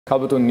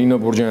ქალბატონ ნინო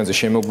ბურჯანაძე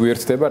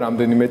შემოგვიერთდება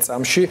რამდენიმე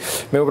წამში.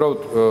 მე უბრალოდ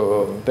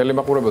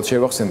ტელემაყურებელს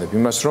შევახსენებ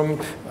იმას, რომ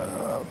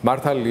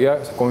მართალია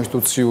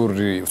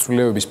კონსტიტუციური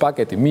ცვლილებების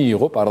პაკეტი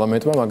მიიღო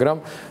პარლამენტმა, მაგრამ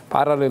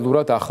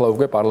პარალელურად ახლა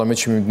უკვე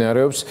პარლამენტში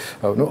მიმდინარეობს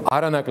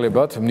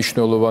არანაკლებად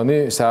მნიშვნელოვანი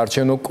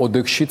საარჩევნო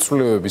კოდექსში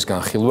ცვლილებების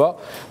განხილვა,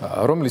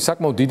 რომლის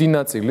საკმაოდ დიდი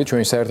ნაწილი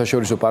ჩვენი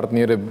საერთაშორისო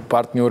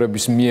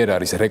პარტნიორების მიერ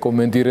არის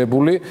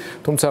რეკომენდირებული,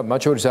 თუმცა მათ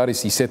შორის არის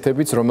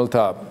ისეთებიც,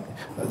 რომელთა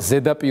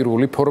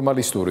ზედაპირული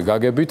ფორმალისტური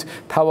გაგებით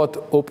თავად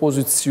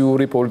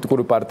ოპოზიციური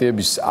პოლიტიკური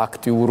პარტიების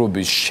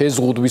აქტიურობის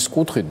შეზღუდვის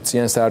კუთხით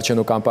წინა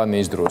საარჩევნო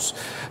კამპანიის დროს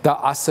და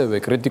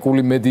ასევე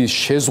კრიტიკული მედიის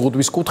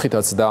შეზღუდვის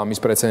კუთხითაც და ამის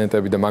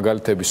პრეცედენტები და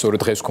მაგალითები სწორედ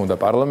დღეს ჰქონდა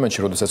პარლამენტში,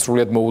 როდესაც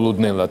სრულიად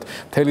მოულოდნელად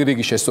მთელი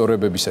რიგი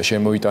შესწორებებისა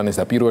შემოიტანეს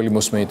და პირველი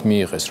მოსმენით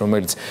მიიღეს,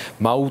 რომელიც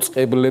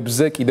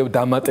მაუწყებლებზე კიდევ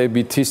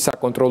დამატებითი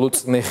საკონტროლო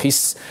წნეხის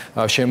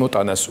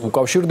შემოტანას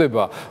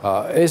უკავშირდება.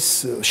 ეს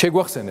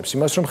შეგვახსენებს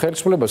იმას, რომ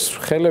ხელისუფლებას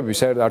ხელები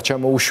საერთოდ არ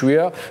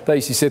ჩამოუშვია და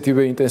ის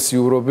ისეთივე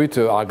ინტენსიურობით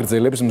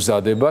აგრძელებს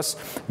მზადებას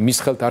მის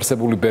ხელთ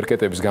არსებული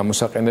ბერკეტების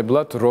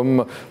გამოსაყენებლად, რომ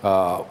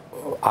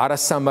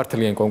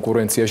არასამართლიან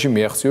კონკურენციაში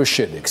მიაღწიოს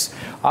შედეგს.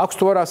 აქვს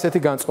თუ არა ასეთი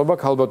განწყობა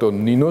ქალბატონ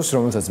ნინოს,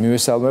 რომელსაც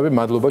მივესალმები,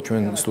 მადლობა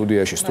ჩვენ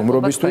სტუდიაში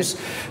სტუმრობისთვის.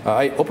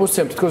 აი,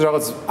 ოპოზიციამ თითქოს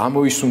რაღაც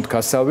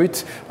ამოისუნთქასავით,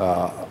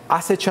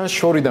 ასე ჩანს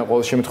შორიდან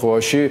ყოველ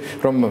შემთხვევაში,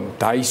 რომ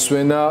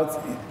დაისვენა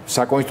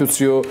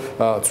საკონსტიტუციო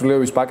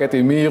ცვლილებების პაკეტი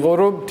მიიღო,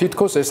 რომ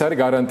თითქოს ეს არის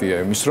გარანტია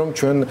იმის, რომ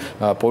ჩვენ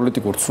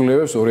პოლიტიკურ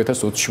ცვლილებებს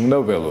 2020-ში უნდა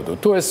ველოდოთ.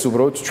 თუ ეს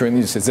უბრალოდ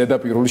ჩვენი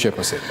ზედაპირული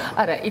შეფასებაა.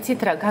 არა,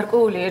 იცით რა,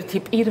 გარკვეული ერთი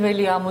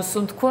პირველი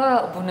ამოსუნთქვა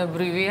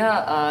ბუნებრივია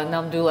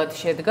ნამდვილად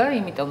შედგა,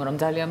 იმიტომ რომ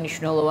ძალიან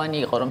მნიშვნელოვანი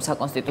იყო, რომ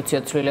საკონსტიტუციო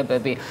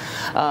ცვლილებები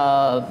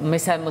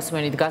მესამე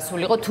მოსმენით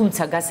გასულიყო,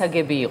 თუმცა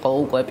გასაგები იყო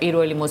უკვე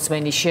პირველი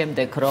მოსმენის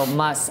შემდეგ, რომ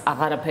მას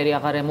აღარაფერი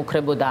აღარ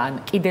ემუქრებოდა, ან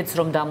კიდეც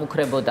რომ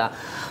დამუქრებოდა,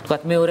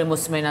 თქვათ მეორე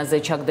მოსმენაზე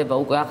ჩაგდება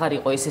უკვე აღარ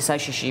იყო ესე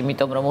საშიში,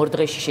 იმიტომ რომ ორ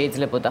დღეში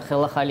შეიძლებოდა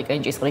ხელახალი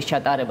კენჭისყრის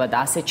ჩატარება და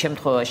ასეთ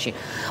შემთხვევაში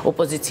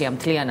ოპოზიცია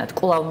მთლიანად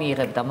კვლავ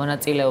მიიღებდა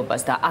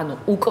მონაწილეობას და ანუ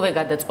უკვე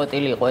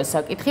გადაწყვეტილი იყო ეს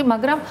საკითხი,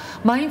 მაგრამ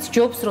მაინც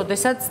ჯობს,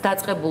 როდესაც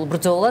დაწყებულ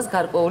ბრძოლას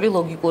გარკვეული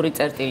ლოგიკური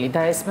წერტილი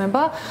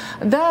დაესმება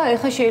და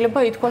ეხლა შეიძლება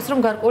ითქვას, რომ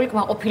გარკვეული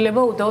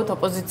კმაყოფილება უდაოდ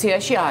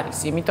ოპოზიციაში არის,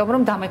 იმიტომ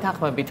რომ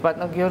დამეთანხმებით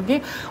ბატონო გიორგი,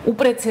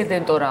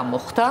 უპრეცედენტო რა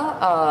მოხდა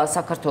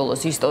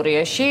საქართველოს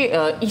ისტორიაში,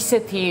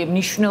 ისეთი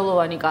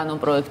მნიშვნელოვანი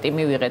კანონპროექტი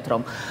მივიღეთ,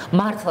 რომ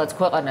მართლაც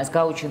ქვეყანას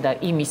გაუჩნდა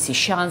იმისი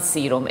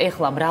შანსი, რომ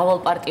ეხლა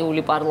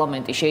მრავალპარტიული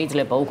პარლამენტი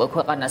შეიძლება უკვე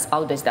ქვეყანას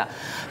ყავდეს და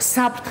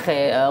საფრთხე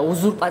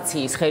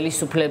უზურპაციის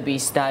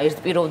ხელისუფლების და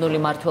ერთპიროვნული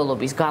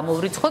მმართველობის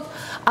გამოვრიცხოთ,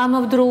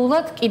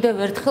 ამავდროულად კიდევ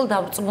ერთხელ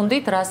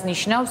დავწმუნდით, რას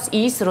ნიშნავს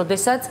ის,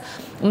 როდესაც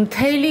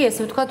მთელი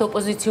ესე ვთქვათ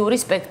ოპოზიციური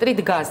სპექტრი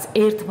დგას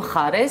ერთ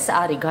მხარეს,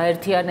 არის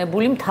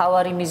გაერთიანებული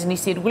მთავარი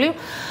მიზნის ირგვლივ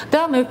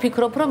და მე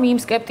ვფიქრობ, რომ იმ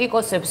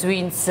სკეპტიკოსებს,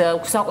 ვინც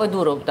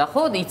გვსაყვედურობდა,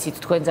 ხო, იცით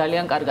თქვენ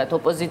ძალიან კარგად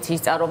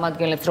ოპოზიციის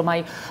წარმომადგენლებს, რომ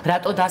აი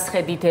რატო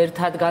დასხედით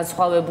ერთად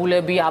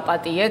განსხვავებულები,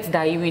 აპატიეთ,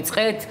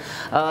 დაივიწყეთ,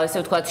 ესე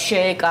ვთქვათ,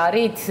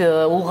 შეეკარით,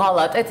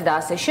 უღალატეთ და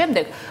ასე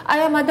შემდეგ. აი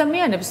ამ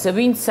ადამიანებს,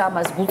 ვინც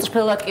ამას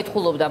გულწრფელად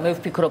კითხულობდა, მე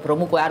ვფიქრობ, რომ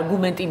უკვე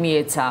არგუმენტი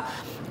მიეცა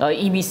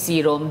იმისი,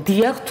 რომ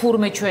დიახ,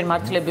 თურმე ჩვენ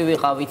მართლები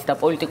ვიყავით და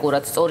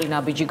პოლიტიკურად სწორი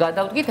ნაბიჯი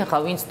გადავდგით, ახლა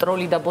ვინც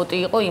ტროლი და ბოტი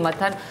იყო,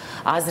 იმათთან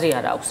აზრი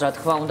არ აქვს, რა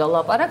თქმა უნდა,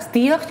 ლაპარაკს.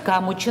 დიახ,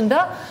 გამოჩნდა,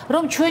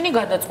 რომ ჩვენი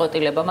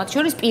გადაწყვეტილება, მათ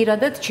შორის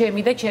პირადად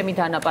ჩემი და ჩემი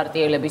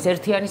თანაპარტიელების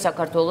ერთიანი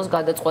საქართველოს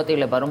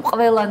გადაწყვეტილება, რომ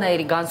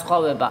ყველანაირი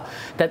განსხვავება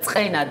და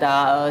წყენა და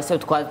ესე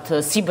ვთქვათ,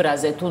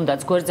 სიბრაზე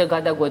თუნდაც გვერდზე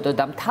გადაგვედო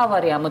და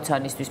მთავარი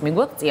ამოცანისთვის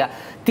მიგვეღწია,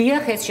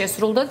 დიახ, ეს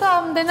შესრულდა და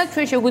ამდენად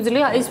ჩვენ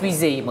შეგვიძლია ეს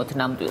ვიზეიმოთ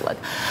ნამდვილად.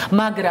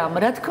 მაგრამ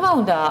რა თქმა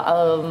უნდა,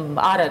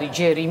 არ არის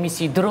ჯერ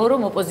იმისი დრო,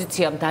 რომ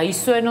ოპოზიციამ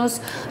დაისვენოს,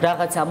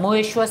 რაღაცა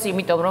მოეშვას,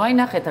 იმიტომ რომ აი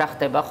ნახეთ რა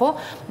ხდება, ხო?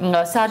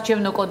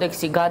 საარჩევნო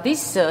კოდექსი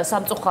გადის,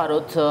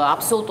 სამწუხაროდ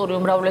აბსოლუტური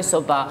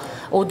უმრავლესობა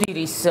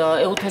ოდირის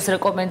ეუთოს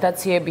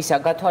რეკომენდაციებისა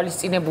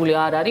გათვალისწინებული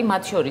არ არის,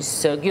 მათ შორის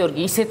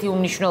გიორგი ისეთი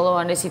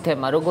უმნიშვნელოვანესი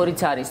თემა, როგორიც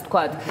არის,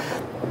 თქვათ,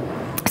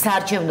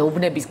 საარჩევნო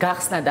უბნების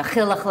გახსნა და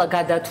ხელახლა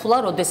გადათვლა,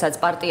 როდესაც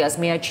პარტიას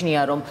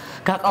მიაჩნია, რომ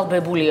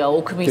გაყალბებულია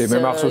ოქმის მე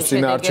მახსოვს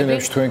წინა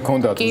არჩევნებში თქვენ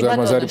გქონდათ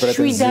უზარმაზარი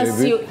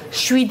პრეტენზიები.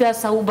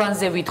 700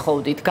 უბანზე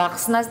ვითხოვდით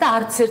გახსნას და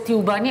არც ერთი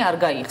უბანი არ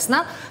გაიხსნა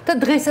და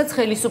დღესაც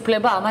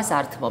ხელისუფლება ამას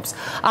არ თმობს.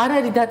 არ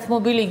არის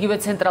დათმობილი იგივე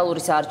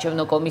ცენტრალური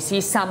საარჩევნო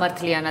კომისიის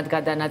სამართლიანად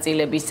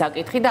გადანაწილების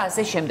საკითხი და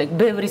ასე შემდეგ.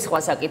 ბევრი სხვა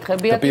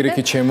საკითხებია. და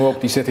პირიქით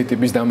შემოაქვთ ისეთი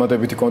ტიპის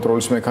დამატებითი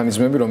კონტროლის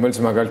მექანიზმები, რომელიც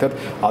მაგალითად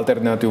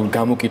ალტერნატიულ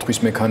გამოკითხვის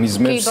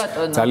მექანიზმებს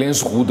ძალიან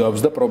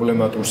ზღუდავს და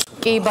პრობლემატურს.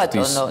 კი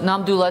ბატონო,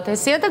 ნამდვილად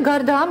ესეა და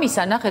გარდა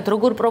ამისა, ნახეთ,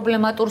 როგორ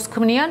პრობლემატურს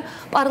ქმნიან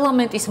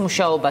პარლამენტის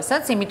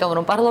მუშაობასაც, იმიტომ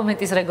რომ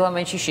პარლამენტის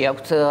რეგლამენტში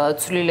შეაქვთ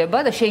ცვლილება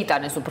და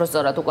შეიტანეს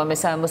უпростоრად უკვე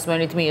მესამე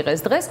მოსმენით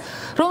მიიღეს დღეს,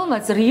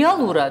 რომელმაც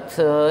რეალურად,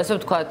 ესე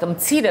ვთქვათ,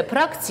 მცირე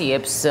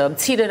ფრაქციებს,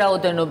 მცირე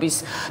რაოდენობის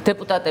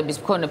დეპუტატების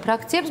მქონე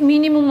ფრაქციებს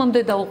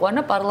მინიმუმამდე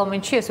დაუყვანა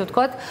პარლამენტში, ესე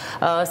ვთქვათ,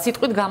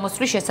 სიტყვით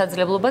გამოსვლის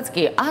შესაძლებლობაც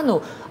კი. ანუ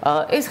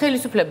ეს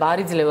ხელისუფლება არ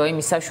იძლევა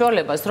იმის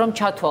საშუალებას, რომ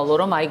ჩათვალო,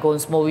 რომ აი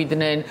გონს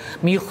მოვიდნენ,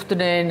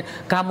 მიხვდნენ,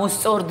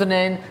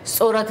 გამოსწორდნენ,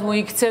 სწორად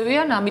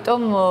მოიქცევიან,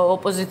 ამიტომ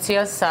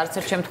ოპოზიციას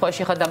არცერთ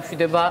შემთხვევაში ხა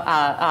დამშვიდება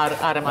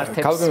არ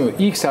მართებს. ქალბატონო,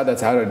 იქ სადაც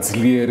არ არის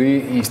ძლიერი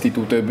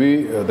ინსტიტუტები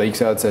და იქ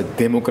სადაც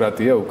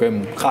დემოკრატია, უკვე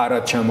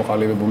მყარად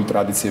ჩამოყალიბებული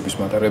ტრადიციების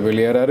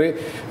მატარებელი არ არის,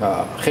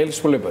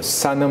 ხელისუფლებას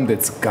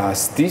სანამდეც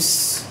გასდის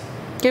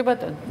კი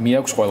ბატონო.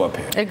 მიაქვს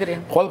ყველაფერი. ეგრეა.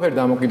 ყველაფერი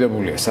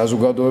დამოკიდებულია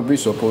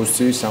საზოგადოების,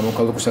 ოპოზიციის,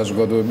 სამოქალაქო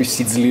საზოგადოების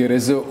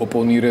სიძლიერეზე,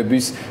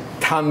 ოპონირების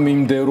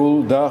თანმიმდევრულ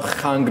და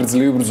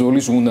ხანგრძლივ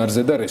ბრძოლის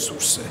უნარზე და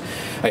რესურსზე.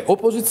 აი,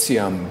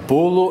 ოპოზიციამ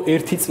ბოლო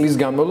 1 წლის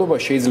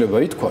განმავლობაში შეიძლება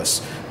ითქვას,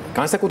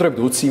 განსაკუთრებით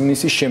 20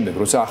 ივნისის შემდეგ,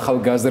 როცა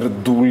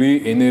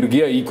ახალგაზრდული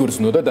ენერგია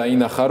იგრძნო და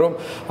დაინახა, რომ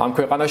ამ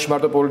ქვეყანაში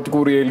მარტო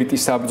პოლიტიკური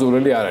ელიტის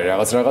საბრძოლელი არ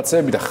არის,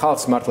 რაღაცები და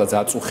ხალხს მართლაც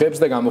აწუხებს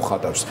და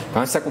გამოხატავს,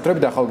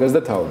 განსაკუთრებით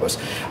ახალგაზრდა თაობას.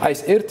 აი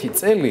ეს 1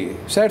 წელი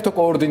საერთო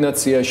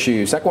კოორდინაციაში,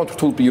 საკმაოდ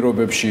რთულ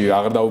პირობებში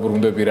აღარ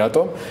დაუბრუნდები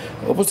რატომ?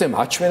 ოპოზიციამ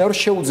აჩვენა, რომ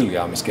შეუძლია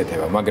ამის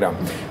კეთება, მაგრამ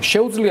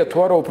შეუძლია თუ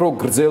არა უფრო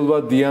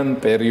გრძელვადიან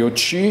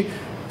პერიოდში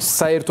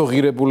საერთო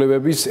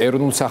ღირებულებების,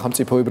 ეროვნულ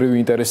სახელმწიფოებრივი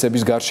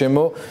ინტერესების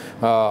გარშემო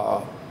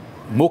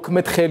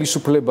მოქმედ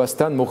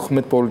ხელისუფლებასთან,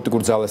 მოქმედ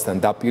პოლიტიკურ ძალასთან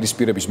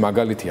დაპირისპირების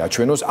მაგალითი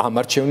აჩვენოს ამ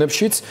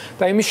არჩევნებშიც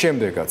და იმის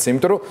შემდეგაც.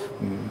 იმიტომ რომ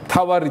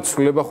თავარი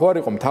ცვლილება ხო არ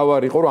იყო,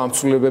 თავარი იყო რომ ამ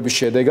ცვლილებების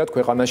შედეგად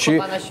ქვეყანაში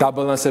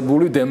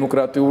დაბალანსებული,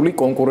 დემოკრატიული,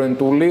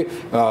 კონკურენტული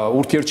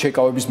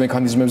ურთიერთშეკავების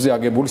მექანიზმებზე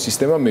აგებული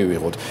სისტემა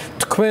მივიღოთ.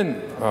 თქვენ,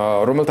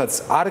 რომელთაც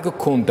არ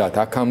გქონდათ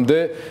აქამდე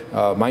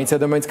მაინცა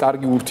და მაინც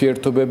კარგი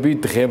ურთიერთობები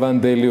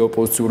დღევანდელი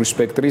ოპოზიციური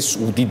სპექტრის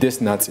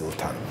უდიდეს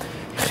ნაწილთან.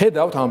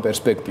 ხედავთ ამ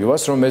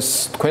პერსპექტივას, რომ ეს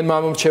თქვენ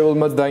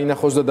მამომრჩეველმაც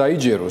დაინახოს და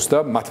დაიჯეროს და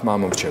მათ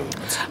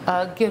მამომრჩეველმაც.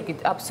 გიორგი,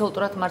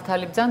 აბსოლუტურად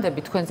მართალი ბრძანდები,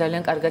 თქვენ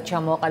ძალიან კარგად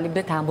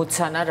ჩამოაყალიბდეთ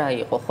ამოცანა რა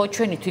იყო. ხო,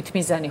 ჩვენი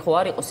თვითმიზანი ხო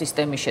არ იყო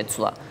სისტემის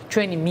შეცვლა.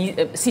 ჩვენი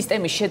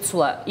სისტემის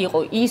შეცვლა იყო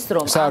ის,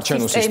 რომ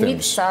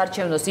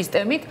საარჩევნო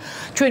სისტემით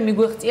ჩვენ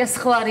მიგვეღწია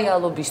სხვა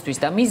რეალობისთვის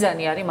და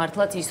მიზანი არის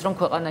მართლაც ის, რომ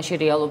ქვეყანაში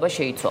რეალობა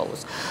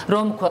შეიცვალოს.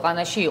 რომ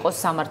ქვეყანაში იყოს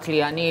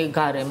სამართლიანი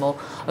გარემო,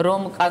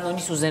 რომ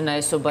კანონის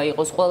უზენაესობა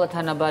იყოს, ყველა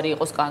თანაბარი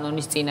იყოს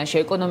კანონის წინაშე,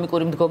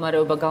 ეკონომიკური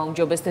მდგომარეობა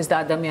გაუმჯობესდეს და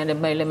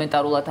ადამიანებმა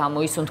ელემენტარულად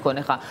ამოისუნ თქვენ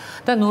ხა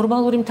და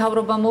ნორმალური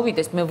მთავრობა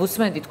მოვიდეს. მე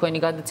ვუსმენდი თქვენი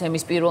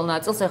გადაცემის პირველ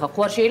ნაწილს, ეხა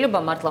ხო არ შეიძლება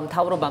მართლა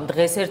მთავრობამ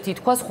დღეს ერთი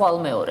თქვას, ხვალ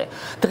მეორე.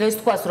 დღეს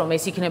თქვას, რომ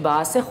ეს იქნება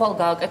ასე, ხვალ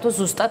გააკეთო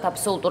ზუსტად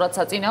აბსოლუტურად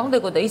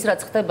საწინააღმდეგო და ის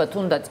რაც ხდება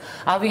თუნდაც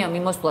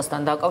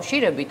ავიამიმოსვლასთან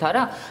დაკავშირებით,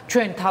 არა?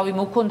 ჩვენ თავი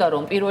მოქონდა,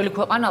 რომ პირველი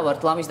ქვეყანა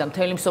ვართ ლამის და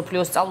მთელი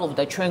მსოფლიო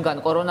სწავლობდა ჩვენგან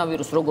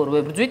კორონავირუსს როგორ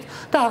ვებრძვით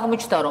და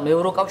აღმოჩნდა, რომ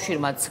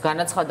ევროკავშირმაც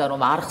განაცხადა,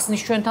 რომ არ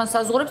ხსნის ჩვენთან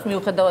საზღვრებს,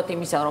 მიუხედავად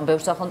იმისა, რომ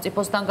ბევრ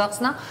სახელმწიფოსთან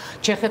გახსნა,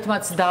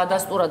 ჩეხეთმაც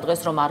დაადასტურა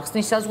დღეს, რომ არ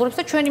ხსნის საზღვრებს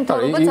და ჩვენი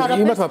მთავრობაც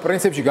არაფერს იმათმა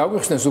პრინციპში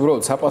გაგვიხსნეს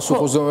უბრალოდ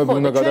საპასუხო ზომები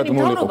უნდა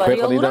გადადგმულიყო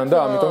ქვეყნიდან და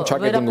ამიტომ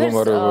ჩაკეტილ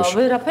მდგომარეობაში.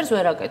 ვერაფერს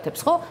ვერ აკეთებს,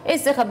 ხო?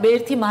 ეს ახლა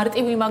ერთი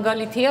მარტივი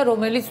მაგალითია,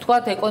 რომელიც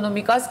თქვათ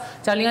ეკონომიკას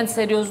ძალიან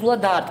სერიოზულად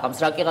დაარტყამს.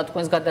 რაკიღა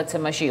თქვენს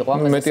გადაცემაში იყო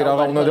ამაზე. მეტი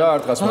რაღა უნდა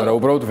დაარტყას, მაგრამ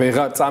უბრალოდ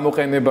ვეღარ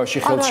წამოყენებაში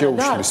ხელს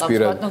შეუშლის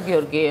პირად. ბატონო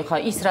გიორგი, ახლა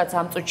ის რაც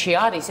ამ წუთში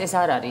არის, ეს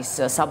არ არის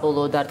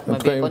საბოლოო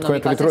დარტყმები ეკონომიკაზე. თქვენ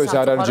თვითონ ეს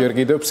არ არის ჯერ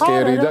კიდევ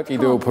ფსკერი და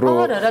კიდევ უფრო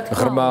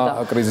ღრმა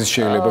კრიზისი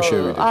შეიძლება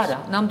შევიდეთ. არა,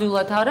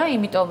 ნამდვილად არა,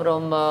 იმიტომ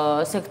რომ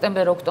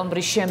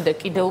სექტემბერ-ოქტომბრის შემდეგ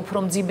კიდევ უფრო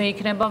მძიმე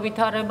იქნება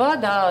ვითარება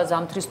და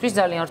ზამთრისთვის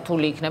ძალიან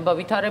რთული იქნება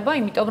ვითარება,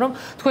 იმიტომ რომ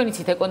თქვენ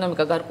იცით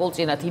ეკონომიკა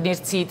გარკვეულწილად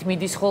ინერციით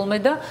მიდის ხოლმე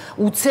და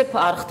უცებ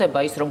არ ხდება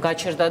ის რომ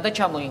გაჩერდა და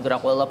ჩამოინგრა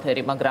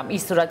ყველაფერი, მაგრამ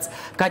ის რაც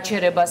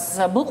გაჩერებას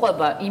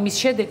მოყვება, იმის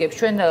შედეგებს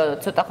ჩვენ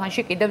ცოტა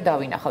ხანში კიდევ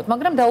დავინახავთ.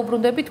 მაგრამ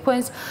დაუბრუნდებით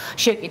თქვენს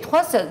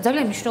შეკითხვას,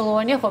 ძალიან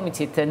მნიშვნელოვანია ხომ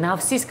იცით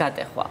ნავსის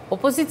გატეხვა.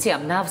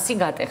 ოპოზიციამ ნავსი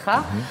გატეხა,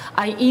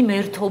 აი იმ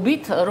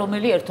ერთობით,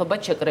 რომელი ერთობად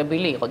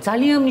შეკრებილი იყო.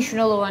 ძალიან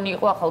მნიშვნელოვანი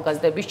იყო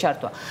ახალგაზრდების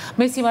ჩართვა.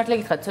 მე სიმართლე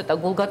გითხრათ, ცოტა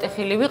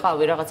გულგატეხილი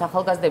ვიყავი, რაღაც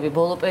ახალგაზრდები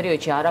ბოლო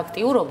პერიოდში არ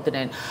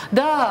აქტიურობდნენ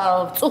და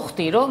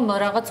წუხდი, რომ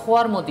რაღაც ხო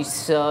არ მოდის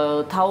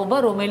თაობა,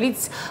 რომელიც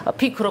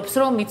ფიქრობს,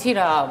 რომ იცი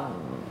რა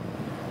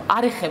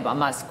არ ეხება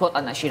მას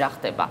ქვეყანაში რა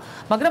ხდება,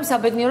 მაგრამ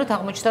საბედნიეროდ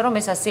აღმოჩნდა, რომ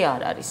ეს ასე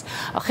არ არის.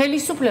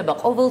 ხელისუფლება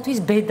ყოველთვის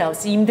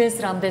ბედავს იმდენს,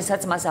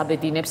 რამდენსაც მას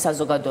აბედინებს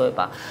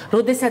საზოგადოება.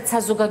 როდესაც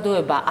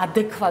საზოგადოება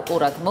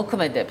ადეკვატურად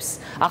მოქმედებს,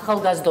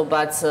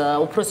 ახალგაზრდობაც,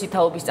 უფროსი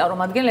თაობის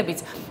წარმომადგენლებიც,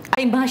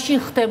 აი მაშინ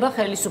ხდება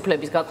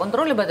ხელისუფლების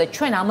გაკონტროლება და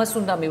ჩვენ ამას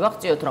უნდა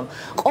მივახციოთ, რომ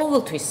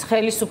ყოველთვის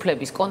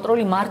ხელისუფლების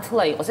კონტროლი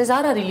მართლა იყოს. ეს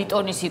არ არის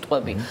ლიტონის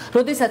სიტყვები.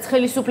 როდესაც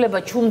ხელისუფლება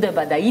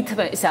ჩუმდება და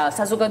ითმენს,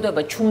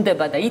 საზოგადოება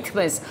ჩუმდება და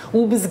ითმენს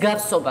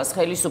უმსგავსობას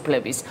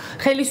ხელისუფლების,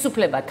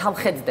 ხელისუფლება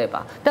თავხედდება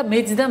და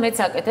მეც და მეც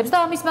აკეთებს და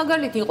ამის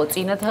მაგალითი იყო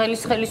წინა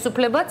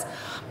ხელისუფლებაც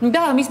და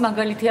ამის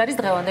მაგალითი არის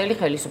დღევანდელი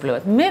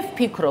ხელისუფლებაც. მე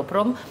ვფიქრობ,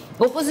 რომ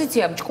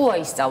ოპოზიციამ ჭკუა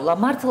ისწავლა,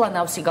 მართლა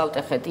ნავსი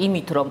გავტეხეთ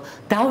იმით, რომ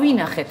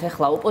დავინახეთ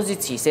ახლა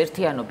ოპოზიციის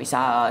ერთიანობის,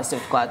 ასე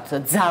ვთქვათ,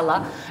 ძალა.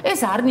 ეს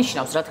არ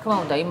ნიშნავს, რა თქმა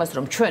უნდა, იმას,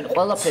 რომ ჩვენ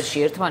ყველაფერში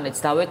ერთმანეთს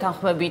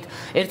დავეთანხმებით,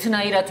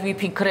 ერთნაირად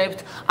ვიფიქრებთ,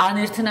 ან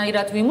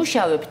ერთნაირად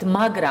ვიმუშავებთ,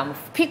 მაგრამ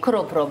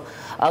ვფიქრობ, რომ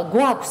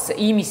გვაქვს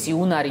იმისი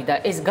უნარი და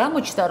ეს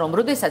გამოჩნდა, რომ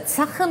როდესაც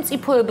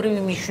სახელმწიფოებრივი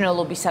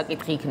მნიშვნელობის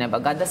საკითხი იქნება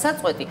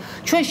გადასაწყვეტი,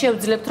 ჩვენ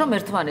შევძლებთ, რომ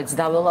ერთმანეთს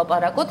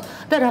დაველაპარაკოთ ვნახოთ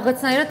და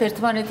რაღაცნაირად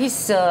ერთმანეთის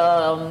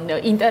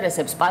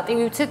ინტერესებს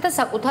პატივივცეთ და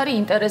საკუთარი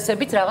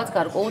ინტერესებით რაღაც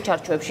გარკვეულ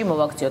ჩარჩოებში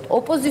მოვაქციოთ.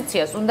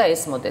 ოპოზიციას უნდა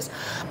ესმოდეს.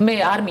 მე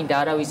არ მინდა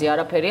არავიზე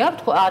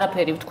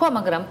არაფერი ვთქვა,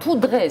 მაგრამ თუ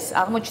დღეს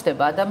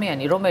აღმოჩნდება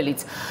ადამიანი, რომელიც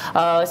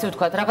ესე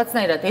ვთქვათ,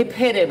 რაღაცნაირად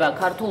ეფერება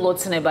ქართულ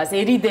ოცნებას,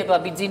 ერიდება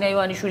ბიძინა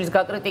ივანიშვილის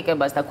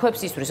გაკრიტიკებას და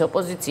ქვებს ისვრის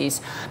ოპოზიციის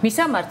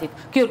მისამართით,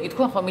 გიორგი,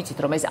 თქვენ ხომ იცით,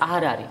 რომ ეს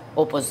არ არის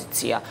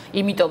ოპოზიცია,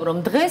 იმიტომ რომ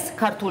დღეს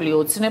ქართული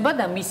ოცნება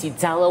და მისი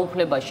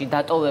ძალაუფლებაში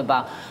დატოვება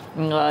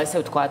ესე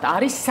ვთქვათ,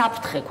 არის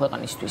საფრთხე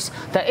ქვეყნისთვის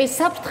და ეს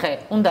საფრთხე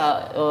უნდა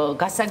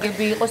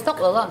გასაგები იყოს და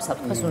ყველა ამ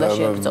საფრთხეს უნდა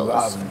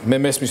შეებრძოლოს. მე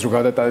მესმის რომ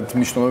გადატანეთ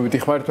მნიშვნელობით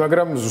იხმარეთ,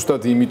 მაგრამ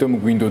ზუსტად იმიტომ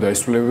გვინდოდა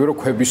ისრულებები, რომ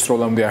ქვების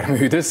სროლამდე არ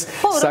მივიდეს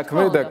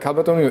საქმე და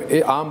ქალბატონი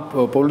ამ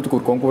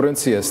პოლიტიკურ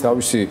კონკურენციას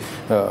თავისი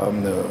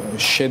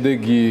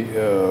შედეგი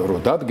რო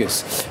დადგეს,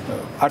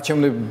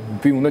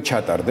 არჩევნები უნდა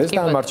ჩატარდეს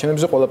და ამ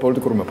არჩევნებზე ყველა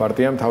პოლიტიკურმა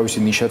პარტიამ თავისი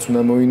ნიშაც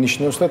უნდა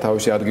მოინიშნოს და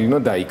თავისი ადგილი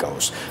უნდა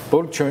დაიკავოს.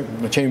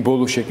 ჩემი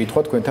ბოლო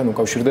შეკითხვა თქვენთან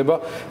უკავშირდება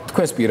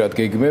თქვენს პირად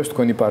გეგმებს,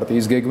 თქვენი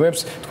პარტიის გეგმებს,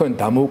 თქვენ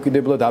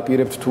დამოუკიდებლად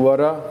აპირებთ თუ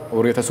არა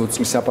 2020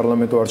 წლის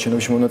საპარლამენტო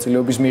არჩევნებში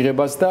მონაწილეობის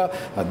მიღებას და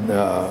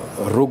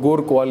როგორ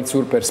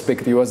კოალიციურ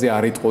პერსპექტივაზე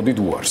არ იტყოდით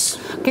უარს?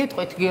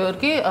 გეტყვით,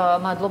 გიორგი,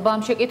 მადლობა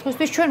ამ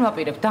შეკითხვისთვის. ჩვენ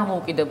ვაპირებთ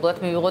დამოუკიდებლად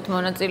მივიღოთ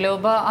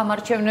მონაწილეობა ამ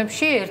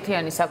არჩევნებში.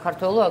 ერთიანი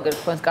საქართველო, აგერ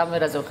თქვენს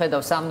კამერაზე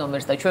ვხედავ 3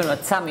 ნომერს და ჩვენ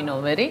ვართ 3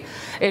 ნომერი.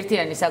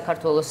 ერთიანი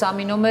საქართველო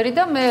 3 ნომერი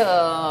და მე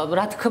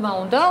რა თქმა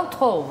უნდა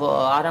ვთხოვ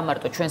არა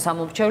მარტო ჩვენს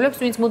ამომრჩევლებს,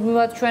 ვინც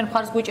მუდმივად ჩვენ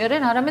მხარს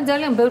გვიჭერენ, არამედ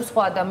ძალიან ბევრ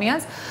სხვა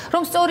ადამიანს,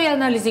 რომ სწორი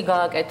ანალიზი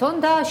გააკეთონ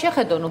და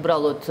შეხედონ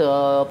უბრალოდ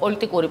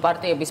პოლიტიკური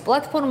პარტიების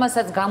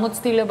პლატფორმასაც,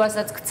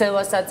 გამოცდილებასაც,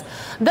 ქცევასაც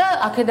და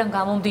აქედან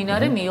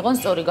გამომდინარე მიიღონ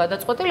სწორი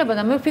გადაწყვეტილება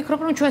და მე ვფიქრობ,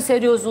 რომ ჩვენ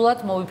სერიოზულად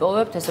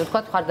მოვიპოვებთ, ესე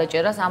ვთქვათ,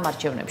 მხარდაჭერას ამ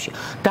არჩევნებში.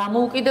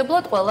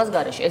 დამოუკიდებლად ყველას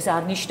გარეშე. ეს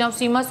არ ნიშნავს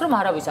იმას, რომ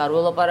არავის არ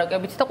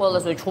ველაპარაკებით და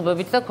ყველას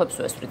ვეჩხუბებით და ქვებს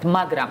ვესვრით,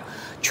 მაგრამ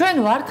ჩვენ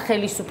ვართ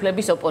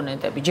ხელისუფლების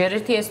ოპონენტები. ჯერ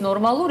ერთი ეს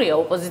ნორმალურია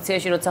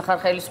ოპოზიციაში, როცა ხარ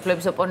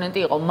ხელისუფლების ოპონენტი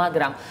იყო,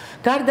 მაგრამ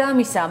გარდა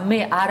ამისა, მე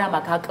არ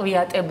მაქვს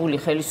აკვიატებული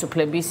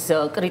ხელისუფლების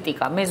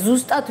კრიტიკა. მე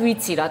ზუსტად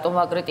ვიცი, რატომ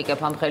აკრიტიკებ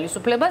ამ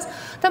ხელისუფლებას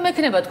და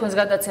მექნება თქვენს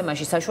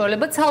გადაცემაში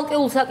საშუალება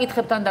ცალკეულ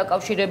საკითხებთან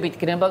დაკავშირებით,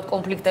 გნებავთ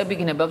კონფლიქტები,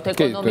 გნებავთ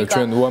ეკონომიკა.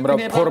 ჩვენ უამრავ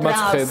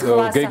ფორმატს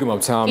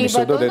გეგმავთ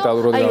სამისო და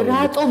დეტალურად აი,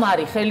 რატომ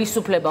არის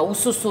ხელისუფლება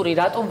უსუსური,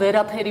 რატომ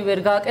ვერაფერი ვერ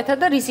გააკეთა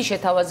და რისი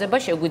შეთავაზება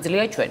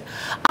შეგვიძლია ჩვენ.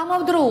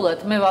 ამავდროულად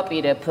მე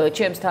ვაპირებ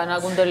ჩემს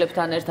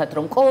თანაგუნდელებთან ერთად,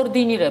 რომ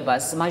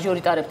კოორდინირებას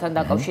მაჟორიტარებთან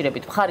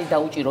დაკავშირებით მხარი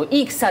დაუჭირო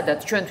იქ, სადაც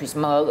ჩვენთვის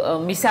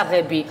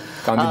მისაღები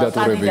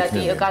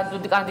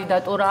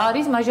კანდიდატურა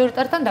არის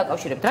მაჟორიტართან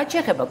დაკავშირებით. რაც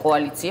შეეხება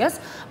კოალიციას,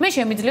 მე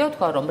შემიძლია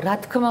ვთქვა, რომ რა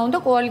თქმა უნდა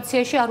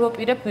კოალიციაში არ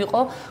ვაპირებ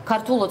ვიყო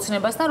ქართულ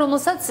ოცნებასთან,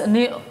 რომელსაც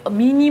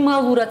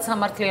მინიმალურად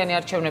სამართლიანი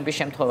არჩევნების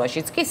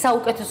შემთხვევაშიც კი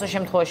საუკეთესო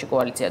შემთხვევაში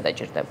კოალიცია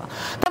დაჭირდება.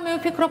 და მე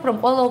ვფიქრობ, რომ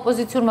ყველა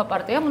ოპოზიციურმა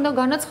პარტიამ უნდა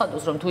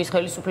განაცხადოს, რომ თუ ის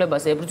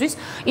ხელისუფლებას ებრძვის,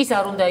 ის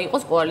არ უნდა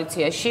იყოს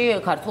კოალიციაში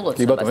ქართულ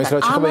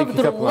ოცნებასთან.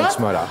 ამავდროულად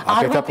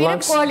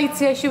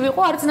კოალიციაში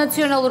ვიყო არც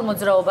ნაციონალურ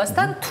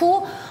მოძრაობასთან, თუ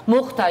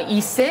მოხდა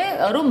ისე,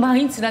 რომ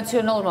მაინც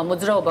ნაციონალურმა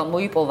მოძრაობამ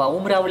მოიპოვა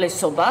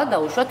უმრავლესობა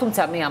დაუშვა,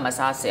 თუმცა მე ამას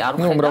ასე არ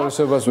ვხედავ.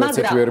 უმრავლესობას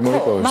ვეცეთ ვერ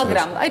მოიპოვეს.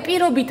 მაგრამ აი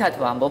პირობითად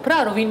ვამბობ რა,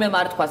 რომ ვინმე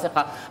მართვას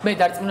ახლა მე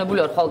დარწმუნებული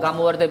ვარ, ხვალ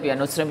გამოვარდებიან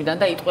ოცნებიდან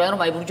და იტყვიან,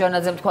 რომ აი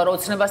ბურჯანაძემ თქვა, რომ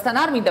ოცნებასთან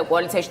არ მინდა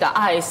კოალიციაში და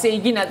ესე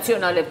იგი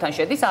ნაციონალებთან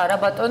შედის, არა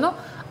ბატონო,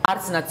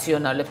 არც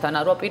ნაციონალებთან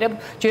არ ვაპირებ.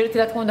 ჯერ ერთი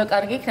რა თქმა უნდა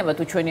კარგი იქნება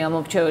თუ ჩვენი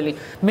ამომრჩეველი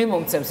მე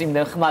მომცემს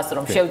იმდენ ხმას,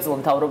 რომ შევძლო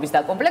მთავრობის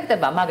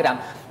დაკომპლექტება, მაგრამ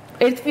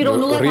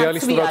ერთპიროვნულად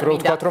რეალისტურად რო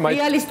ვთქვათ, რომ აი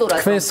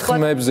თქვენს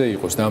ხმებზე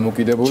იყოს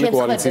დამოკიდებული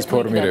კოალიციის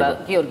ფორმირება.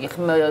 გიორგი,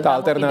 და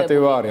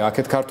ალტერნატივა არის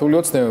აქეთ ქართული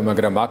ოცნება,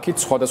 მაგრამ აქეთ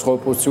სხვადასხვა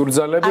ოპოზიციური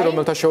ძალები,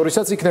 რომელთა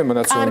შორისაც იქნება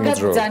ნაციონალური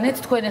მოძრაობა. კარგად ბრძანეთ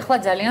თქვენ ახლა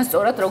ძალიან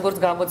სწორად, როგორც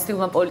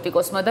გამოცდილმა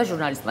პოლიტიკოსმა და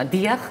ჟურნალისტმა.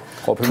 დიახ,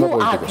 თუ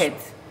აქეთ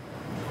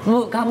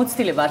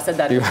გამოცდილება არსად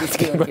არ არის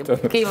გიორგი.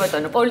 კი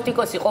ბატონო,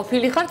 პოლიტიკოსი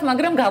ყოფილი ხართ,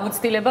 მაგრამ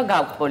გამოცდილება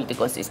გაქვთ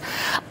პოლიტიკოსის.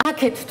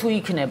 აქეთ თუ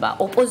იქნება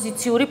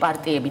ოპოზიციური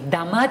პარტიები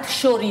და მათ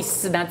შორის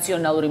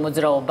ნაციონალური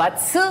მოძრაობაც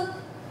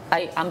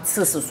აი ამ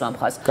ცს უსვამ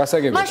ხაზს.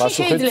 მაშინ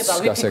შეიძლება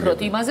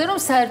ვიფიქროთ იმაზე, რომ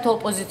საერთო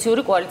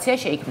ოპოზიციური კოალიცია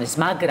შეიქმნეს,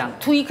 მაგრამ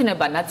თუ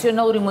იქნება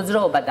ნაციონალური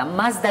მოძრაობა და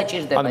მას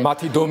დაჭირდება ან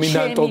მათი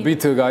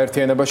დომინანტობით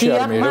გაერთიანებაში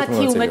არ მიიღებს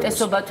მათი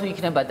უმეტესობა თუ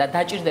იქნება და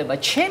დაჭირდება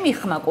ჩემი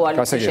ხმა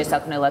კოალიციის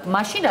შესაქმნელად,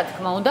 მაშინ რა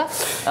თქმა უნდა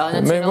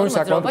ნაციონალური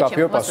მოძრაობა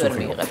ჩემს ვერ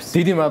მიიღებს.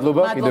 დიდი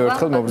მადლობა კიდევ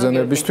ერთხელ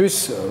მობრძანებისთვის,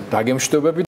 დაგემშვიდობებით.